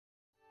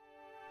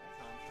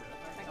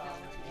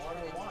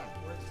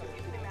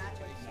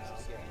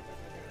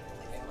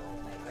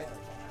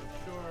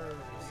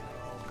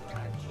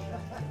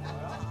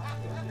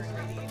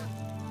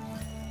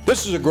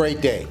This is a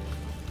great day.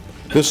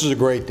 This is a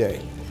great day.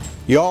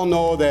 You all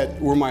know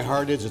that where my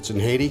heart is, it's in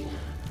Haiti.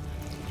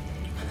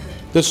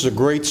 This is a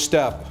great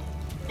step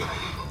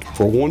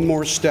for one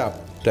more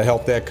step to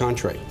help that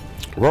country.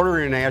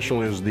 Rotary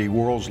International is the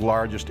world's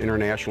largest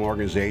international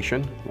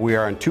organization. We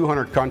are in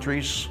 200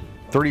 countries,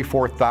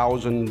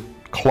 34,000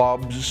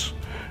 clubs,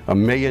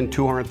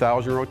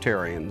 1,200,000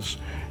 Rotarians,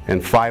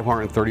 and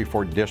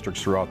 534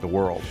 districts throughout the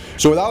world.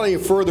 So without any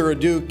further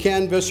ado,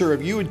 Ken Visser,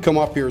 if you would come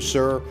up here,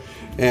 sir,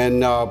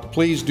 and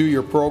please do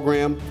your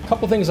program. A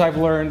couple things I've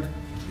learned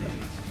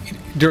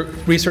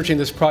researching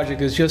this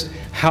project is just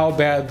how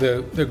bad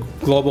the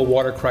global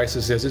water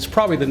crisis is. It's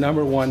probably the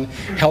 #1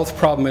 health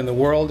problem in the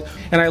world.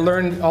 And I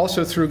learned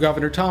also through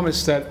Governor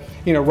Thomas that,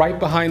 you know, right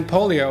behind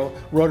polio,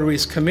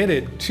 Rotary's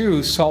committed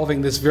to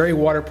solving this very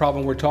water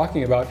problem we're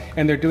talking about,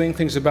 and they're doing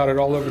things about it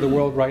all over the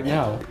world right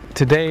now.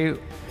 Today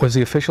was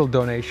the official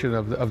donation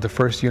of the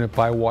first unit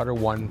by Water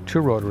One to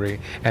Rotary,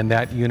 and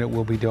that unit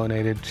will be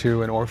donated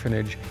to an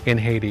orphanage in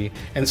Haiti.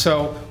 And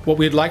so what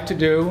we'd like to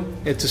do,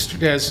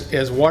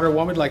 as Water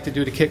One would like to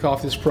do to kick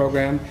off this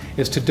program,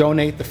 is to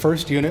donate the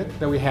first unit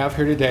that we have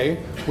here today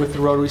with the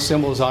Rotary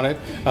symbols on it.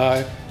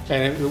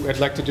 And I'd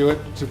like to do it,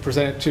 to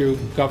present it to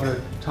Governor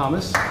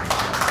Thomas.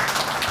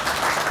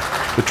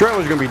 The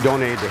trailer is going to be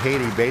donated to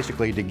Haiti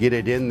basically to get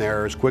it in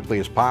there as quickly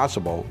as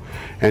possible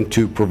and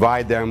to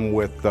provide them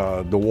with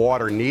the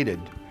water needed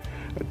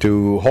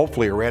to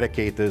hopefully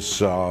eradicate this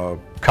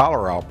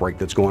cholera outbreak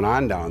that's going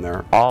on down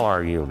there. All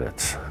our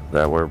units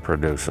that we're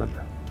producing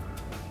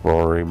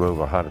will remove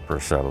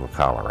 100% of the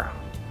cholera,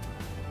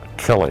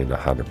 killing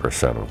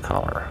 100% of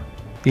cholera.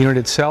 The unit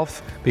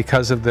itself,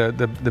 because of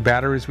the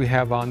batteries we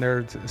have on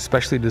there,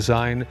 especially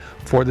designed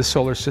for the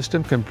solar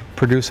system, can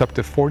produce up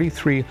to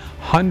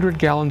 4,300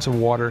 gallons of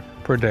water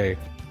per day.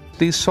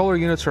 These solar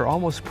units are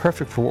almost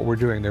perfect for what we're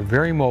doing. They're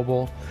very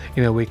mobile.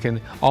 You know, we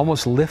can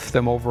almost lift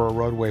them over a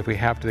roadway if we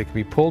have to. They can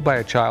be pulled by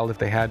a child if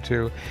they had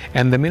to.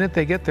 And the minute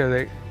they get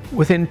there,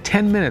 within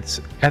 10 minutes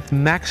at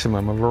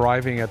maximum of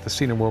arriving at the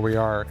scene of where we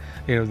are,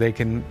 you know, they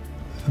can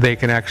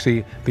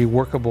actually be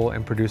workable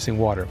and producing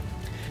water.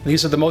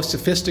 These are the most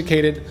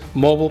sophisticated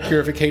mobile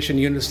purification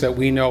units that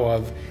we know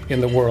of in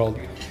the world.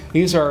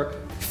 These are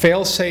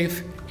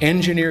fail-safe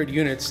engineered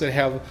units that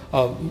have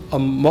a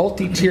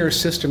multi-tier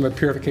system of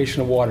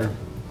purification of water.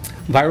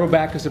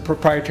 ViroBac is a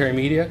proprietary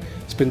media.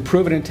 It's been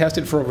proven and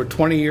tested for over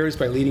 20 years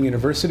by leading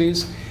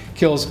universities.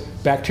 Kills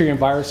bacteria and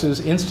viruses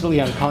instantly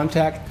on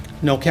contact.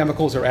 No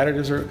chemicals or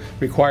additives are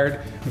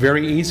required.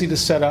 Very easy to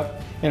set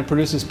up, and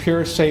produces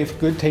pure, safe,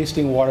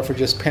 good-tasting water for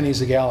just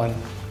pennies a gallon.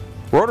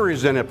 Rotary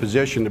is in a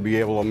position to be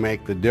able to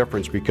make the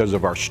difference because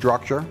of our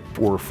structure.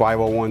 We're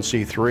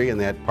 501c3 in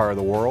that part of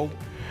the world.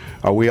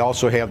 We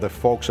also have the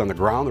folks on the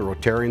ground, the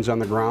Rotarians on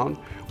the ground.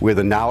 We have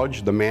the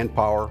knowledge, the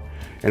manpower,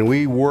 and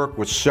we work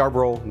with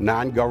several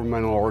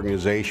non-governmental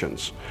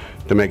organizations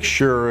to make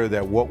sure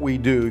that what we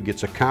do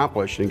gets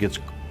accomplished and gets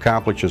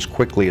accomplished as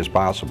quickly as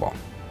possible.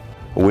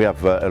 We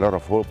have a lot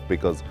of hope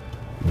because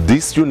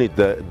this unit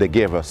that they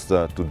gave us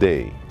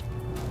today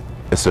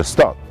is a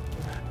start.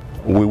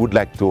 We would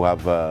like to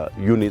have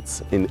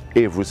units in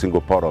every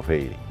single part of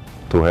Haiti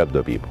to help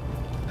the people.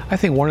 I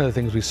think one of the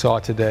things we saw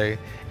today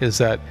is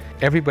that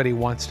everybody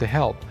wants to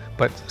help,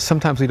 but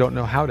sometimes we don't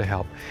know how to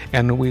help.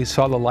 And we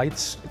saw the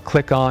lights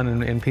click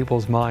on in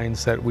people's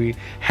minds that we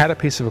had a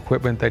piece of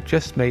equipment that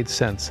just made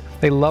sense.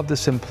 They love the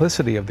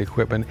simplicity of the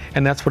equipment,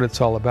 and that's what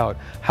it's all about.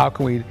 How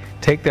can we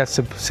take that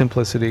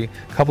simplicity,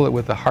 couple it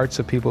with the hearts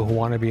of people who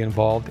want to be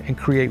involved, and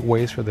create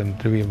ways for them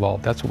to be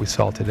involved? That's what we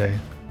saw today.